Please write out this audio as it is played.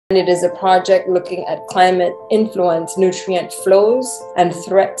It is a project looking at climate influence, nutrient flows, and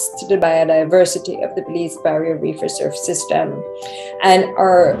threats to the biodiversity of the Belize Barrier Reef Reserve system. And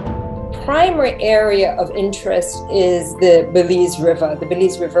our primary area of interest is the Belize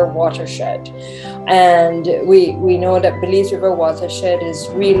River watershed. And we know that Belize River watershed is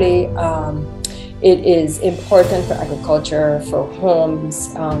really it is important for agriculture, for homes,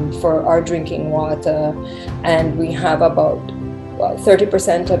 for our drinking water, and we have about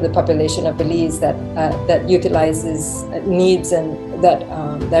 30% of the population of Belize that utilizes, needs, and that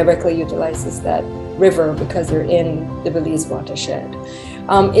directly utilizes that river because they're in the Belize watershed.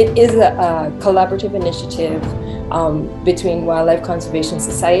 It is a collaborative initiative between Wildlife Conservation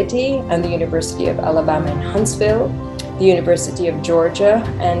Society and the University of Alabama in Huntsville, the University of Georgia,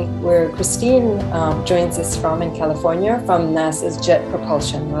 and where Christine joins us from in California, from NASA's Jet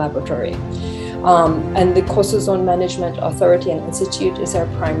Propulsion Laboratory. And the Coastal Zone Management Authority and Institute is our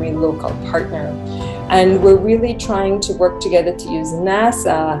primary local partner. And we're really trying to work together to use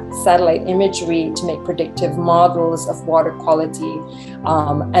NASA satellite imagery to make predictive models of water quality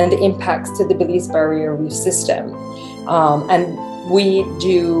and the impacts to the Belize Barrier Reef system. And we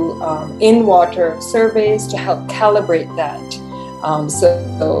do in-water surveys to help calibrate that.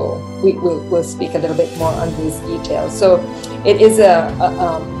 So we'll speak a little bit more on these details. So it is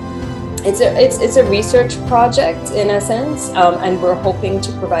it's a research project in a sense, and we're hoping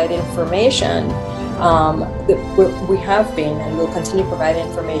to provide information that we have been and will continue to provide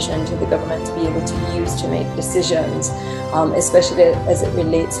information to the government to be able to use to make decisions, especially as it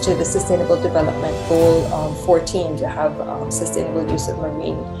relates to the Sustainable Development Goal 14, to have sustainable use of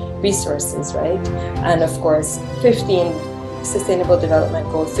marine resources, right? And of course, 15, Sustainable Development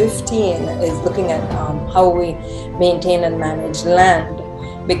Goal 15 is looking at how we maintain and manage land,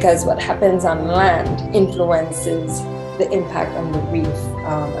 because what happens on land influences the impact on the reef.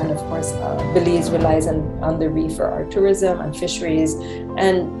 And of course, Belize relies on the reef for our tourism and fisheries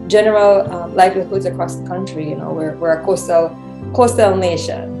and general livelihoods across the country. You know, we're a coastal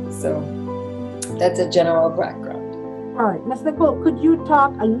nation. So that's a general background. All right, Ms. Nicole, could you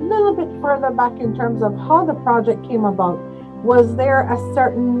talk a little bit further back in terms of how the project came about? Was there a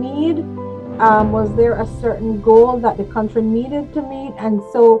certain need? Was there a certain goal that the country needed to meet? And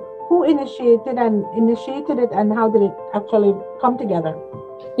so who initiated it, and how did it actually come together?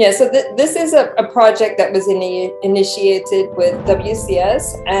 Yeah, so this is a project that was initiated with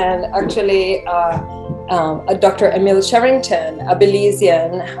WCS, and actually Dr. Emil Sherrington, a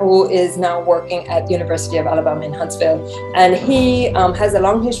Belizean who is now working at the University of Alabama in Huntsville. And he has a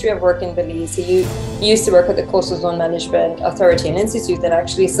long history of work in Belize. He used to work at the Coastal Zone Management Authority and Institute, and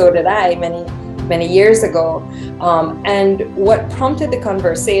actually so did I many years ago. And what prompted the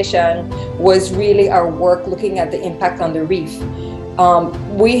conversation was really our work looking at the impact on the reef.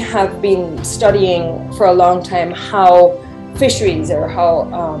 We have been studying for a long time how fisheries, or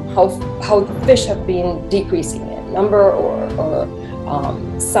how fish have been decreasing in number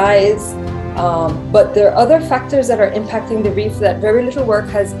or size. But there are other factors that are impacting the reef that very little work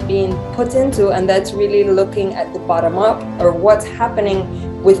has been put into, and that's really looking at the bottom up, or what's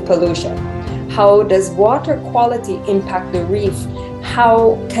happening with pollution. How does water quality impact the reef?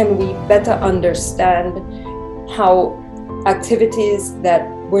 How can we better understand how activities that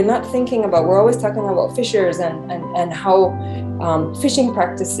we're not thinking about, we're always talking about fishers and how fishing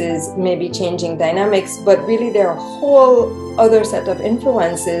practices may be changing dynamics, but really there are a whole other set of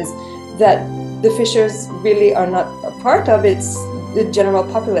influences that the fishers really are not a part of. It's the general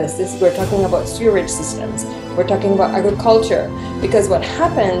populace. We're talking about sewerage systems. We're talking about agriculture, because what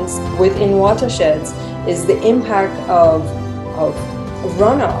happens within watersheds is the impact of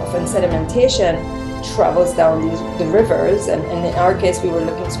runoff and sedimentation travels down the rivers. And in our case, we were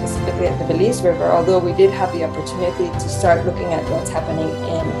looking specifically at the Belize River, although we did have the opportunity to start looking at what's happening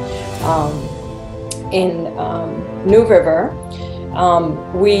in New River.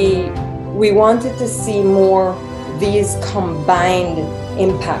 We wanted to see more these combined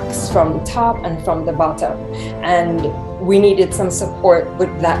impacts from the top and from the bottom, and we needed some support with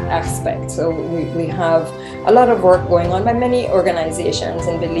that aspect. So we have a lot of work going on by many organizations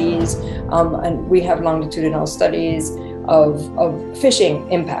in Belize, and we have longitudinal studies of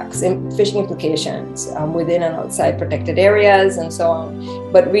fishing impacts and fishing implications within and outside protected areas and so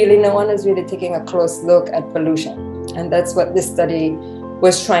on. But really no one is really taking a close look at pollution, and that's what this study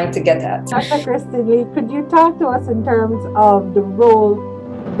was trying to get at. Dr. Christine Lee, could you talk to us in terms of the role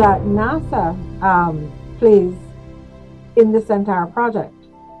that NASA plays in this entire project?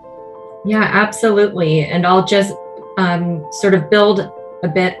 Yeah, absolutely. And I'll just sort of build a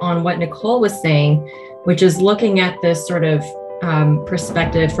bit on what Nicole was saying, which is looking at this sort of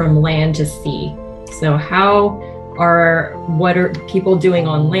perspective from land to sea. So what are people doing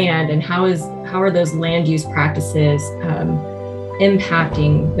on land, and how are those land use practices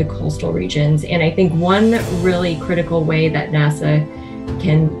impacting the coastal regions? And I think one really critical way that NASA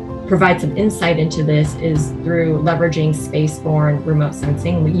can provide some insight into this is through leveraging spaceborne remote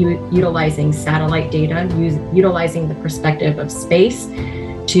sensing, utilizing satellite data, utilizing the perspective of space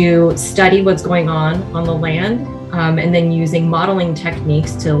to study what's going on the land, and then using modeling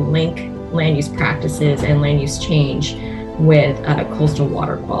techniques to link land use practices and land use change with coastal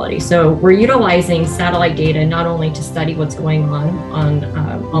water quality. So we're utilizing satellite data not only to study what's going on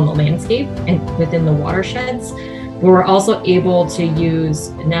the landscape and within the watersheds, but we're also able to use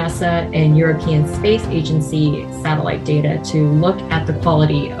NASA and European Space Agency satellite data to look at the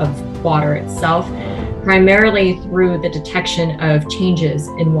quality of water itself, primarily through the detection of changes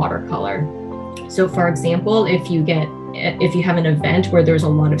in water color. So for example, if you have an event where there's a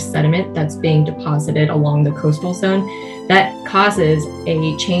lot of sediment that's being deposited along the coastal zone, that causes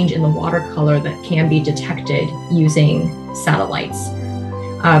a change in the water color that can be detected using satellites.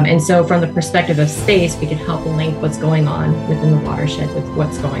 And so from the perspective of space, we can help link what's going on within the watershed with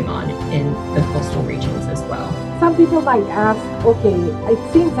what's going on in the coastal regions as well. Some people might ask, okay,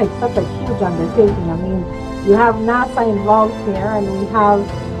 it seems like such a huge undertaking. I mean, you have NASA involved here, and we have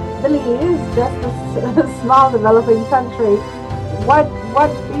Belize, just a small developing country. What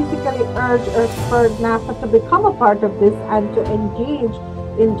basically urged or spurred NASA to become a part of this and to engage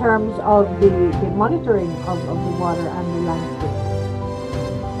in terms of the monitoring of the water and the landscape?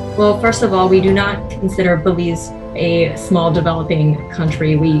 Well, first of all, we do not consider Belize a small developing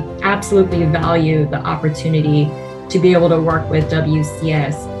country. We absolutely value the opportunity to be able to work with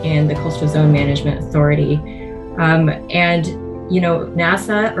WCS and the Coastal Zone Management Authority.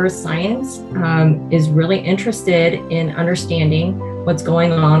 NASA Earth Science is really interested in understanding what's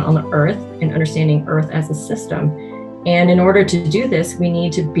going on the Earth and understanding Earth as a system. And in order to do this, we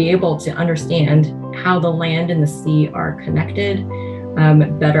need to be able to understand how the land and the sea are connected,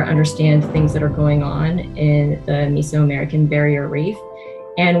 better understand things that are going on in the Mesoamerican Barrier Reef.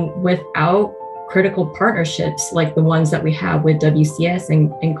 And without critical partnerships like the ones that we have with WCS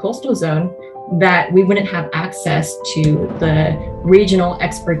and Coastal Zone, that we wouldn't have access to the regional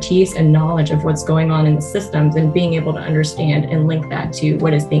expertise and knowledge of what's going on in the systems and being able to understand and link that to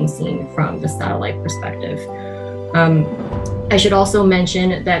what is being seen from the satellite perspective. I should also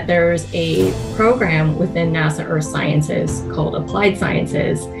mention that there's a program within NASA Earth Sciences called Applied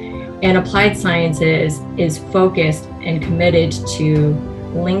Sciences, and Applied Sciences is focused and committed to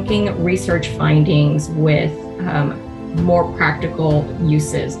linking research findings with more practical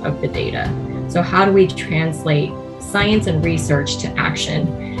uses of the data. So how do we translate science and research to action?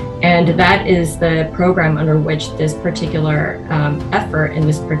 And that is the program under which this particular effort and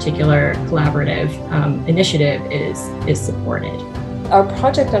this particular collaborative initiative is supported. Our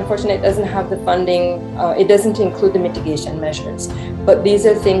project, unfortunately, doesn't have the funding. It doesn't include the mitigation measures, but these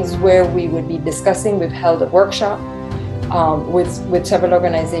are things where we would be discussing. We've held a workshop with several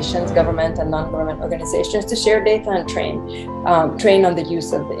organizations, government and non-government organizations, to share data and train on the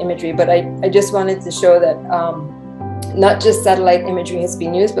use of the imagery. But I just wanted to show that not just satellite imagery has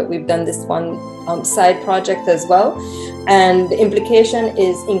been used, but we've done this one side project as well. And the implication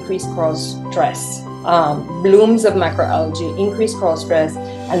is increased coral stress. Blooms of macroalgae, increased coral stress,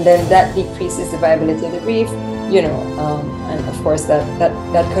 and then that decreases the viability of the reef, and of course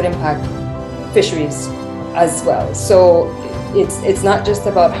that could impact fisheries as well. So it's not just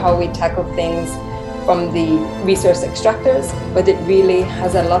about how we tackle things from the resource extractors, but it really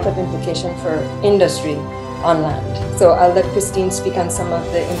has a lot of implication for industry on land. So I'll let Christine speak on some of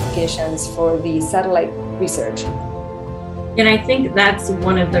the implications for the satellite research. And I think that's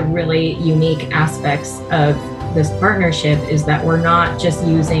one of the really unique aspects of this partnership, is that we're not just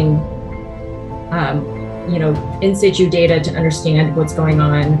using in situ data to understand what's going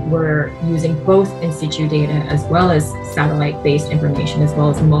on. We're using both in situ data as well as satellite-based information, as well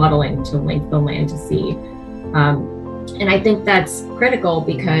as modeling to link the land to sea. And I think that's critical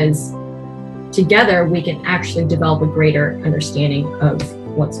because together we can actually develop a greater understanding of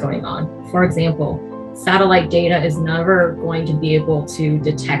what's going on. For example, satellite data is never going to be able to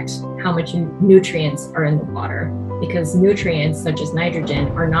detect how much nutrients are in the water, because nutrients such as nitrogen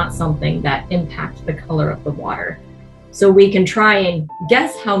are not something that impact the color of the water. So we can try and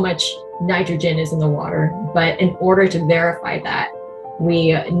guess how much nitrogen is in the water, but in order to verify that,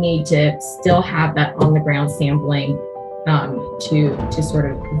 we need to still have that on the ground sampling to sort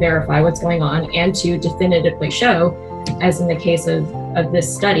of verify what's going on, and to definitively show, as in the case of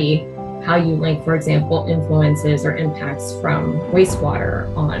this study, how you link, for example, influences or impacts from wastewater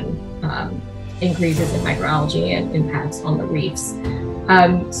on increases in microalgae and impacts on the reefs.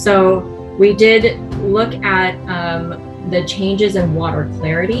 So we did look at the changes in water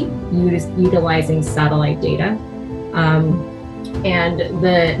clarity utilizing satellite data.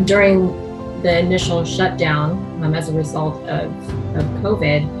 And during the initial shutdown, as a result of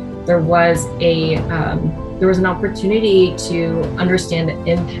COVID, there was an opportunity to understand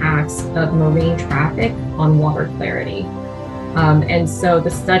the impacts of marine traffic on water clarity. And so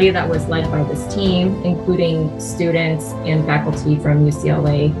the study that was led by this team, including students and faculty from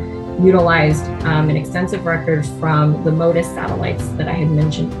UCLA, utilized an extensive record from the MODIS satellites that I had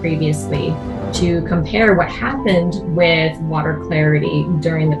mentioned previously to compare what happened with water clarity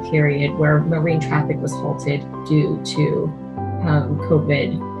during the period where marine traffic was halted due to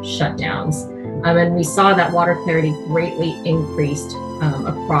COVID shutdowns. And we saw that water clarity greatly increased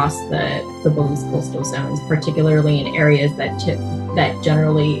across the Belize coastal zones, particularly in areas that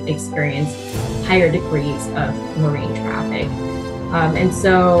generally experience higher degrees of marine traffic. And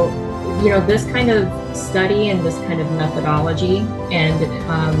so, this kind of study and this kind of methodology and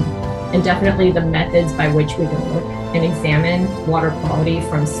definitely the methods by which we can look and examine water quality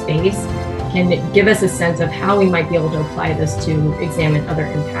from space can give us a sense of how we might be able to apply this to examine other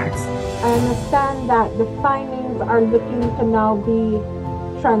impacts. I understand that the findings are looking to now be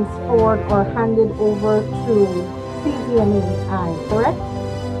transferred or handed over to CZMAI, correct?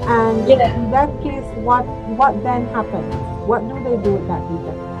 And in that case, what then happens? What do they do with that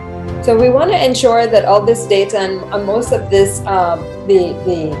data? So we want to ensure that all this data and most of this,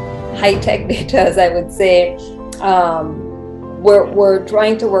 the high-tech data, as I would say, we're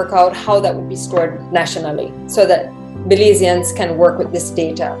trying to work out how that would be stored nationally so that Belizeans can work with this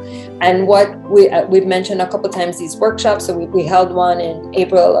data. And what we've mentioned a couple of times, these workshops. So we held one in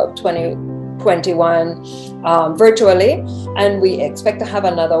April of 2021 virtually, and we expect to have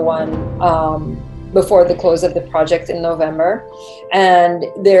another one before the close of the project in November. And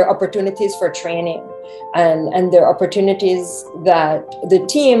there are opportunities for training, and there are opportunities that the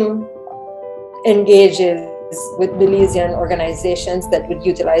team engages with Belizean organizations that would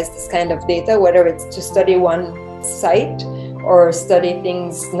utilize this kind of data, whether it's to study one site or study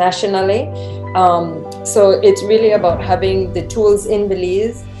things nationally. So it's really about having the tools in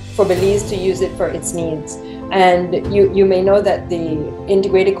Belize for Belize to use it for its needs. And you may know that the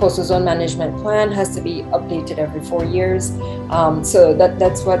Integrated Coastal Zone Management Plan has to be updated every 4 years. So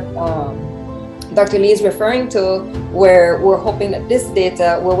that's what Dr. Lee is referring to, where we're hoping that this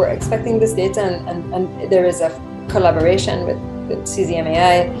data, where we're expecting this data, and there is a collaboration with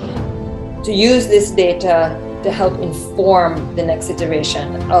CZMAI to use this data to help inform the next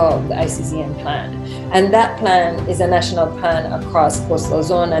iteration of the ICZN plan. And that plan is a national plan across coastal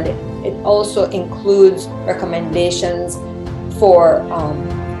zone, and it also includes recommendations for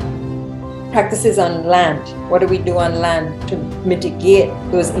practices on land. What do we do on land to mitigate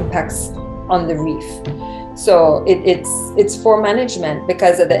those impacts on the reef? So it's for management,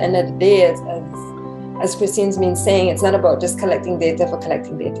 because at the end of the day, as Christine's been saying, it's not about just collecting data for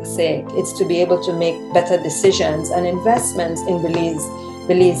collecting data's sake. It's to be able to make better decisions and investments in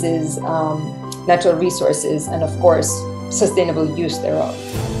Belize's natural resources, and of course, sustainable use thereof.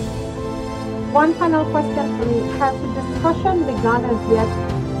 One final question for me. Has the discussion begun as yet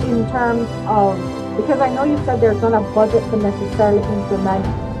in terms of, because I know you said there's not a budget to necessarily implement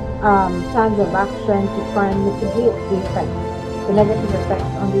plans of action to try and mitigate the negative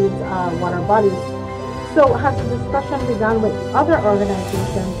effects on these water bodies. So has the discussion begun with other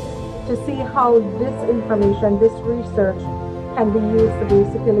organizations to see how this information, this research can be used to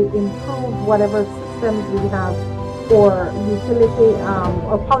basically improve whatever systems we have or utility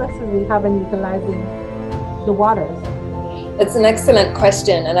or policies we have in utilizing the waters? It's an excellent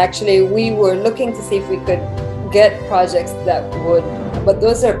question. And actually we were looking to see if we could get projects that would, but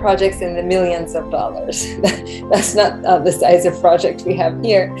those are projects in the millions of dollars. That's not the size of project we have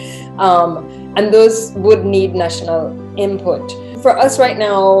here. And those would need national input. For us right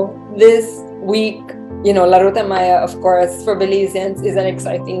now, this week, La Ruta Maya, of course, for Belizeans is an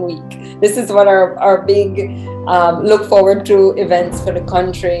exciting week. This is what our big look forward to events for the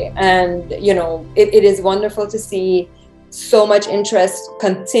country. And, it is wonderful to see so much interest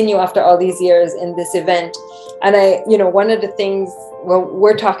continue after all these years in this event. And one of the things,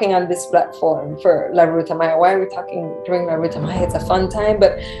 we're talking on this platform for La Ruta Maya. Why are we talking during La Ruta Maya? It's a fun time.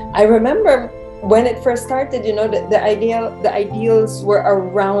 But I remember when it first started, the ideals were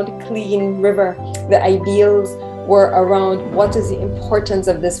around clean river. The ideals were around what is the importance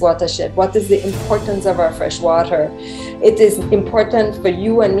of this watershed, what is the importance of our fresh water. It is important for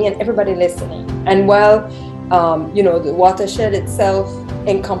you and me and everybody listening. And while the watershed itself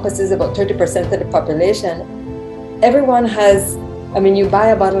encompasses about 30% of the population, everyone has, you buy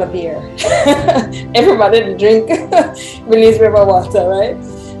a bottle of beer, everybody drink Belize River water, right?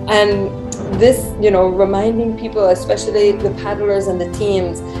 And this, reminding people, especially the paddlers and the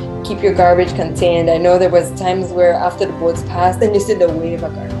teams, keep your garbage contained. I know there was times where after the boats passed, then you see the wave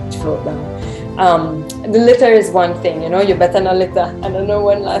of garbage float down. The litter is one thing, you better not litter. I don't know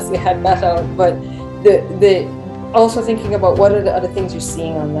when last we had that out, but the also thinking about what are the other things you're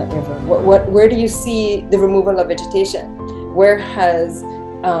seeing on that river. Where do you see the removal of vegetation? Where has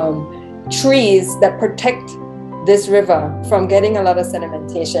trees that protect this river from getting a lot of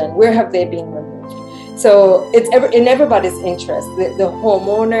sedimentation, where have they been removed? So it's in everybody's interest, the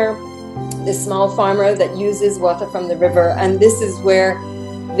homeowner, the small farmer that uses water from the river. And this is where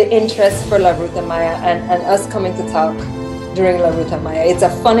the interest for La Ruta Maya and us coming to talk during La Ruta Maya. It's a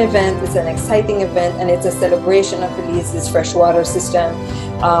fun event, it's an exciting event, and it's a celebration of Belize's freshwater system.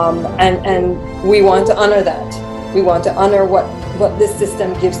 And we want to honor that. We want to honor what this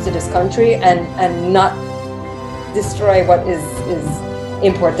system gives to this country and not destroy what is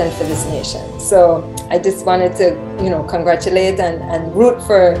important for this nation. So I just wanted to, congratulate and root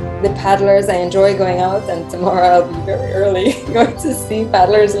for the paddlers. I enjoy going out, and tomorrow I'll be very early going to see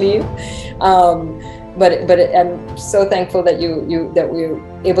paddlers leave. But I'm so thankful that that we're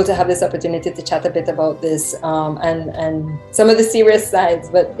able to have this opportunity to chat a bit about this and some of the serious sides.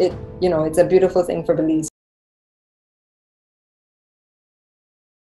 But it's a beautiful thing for Belize.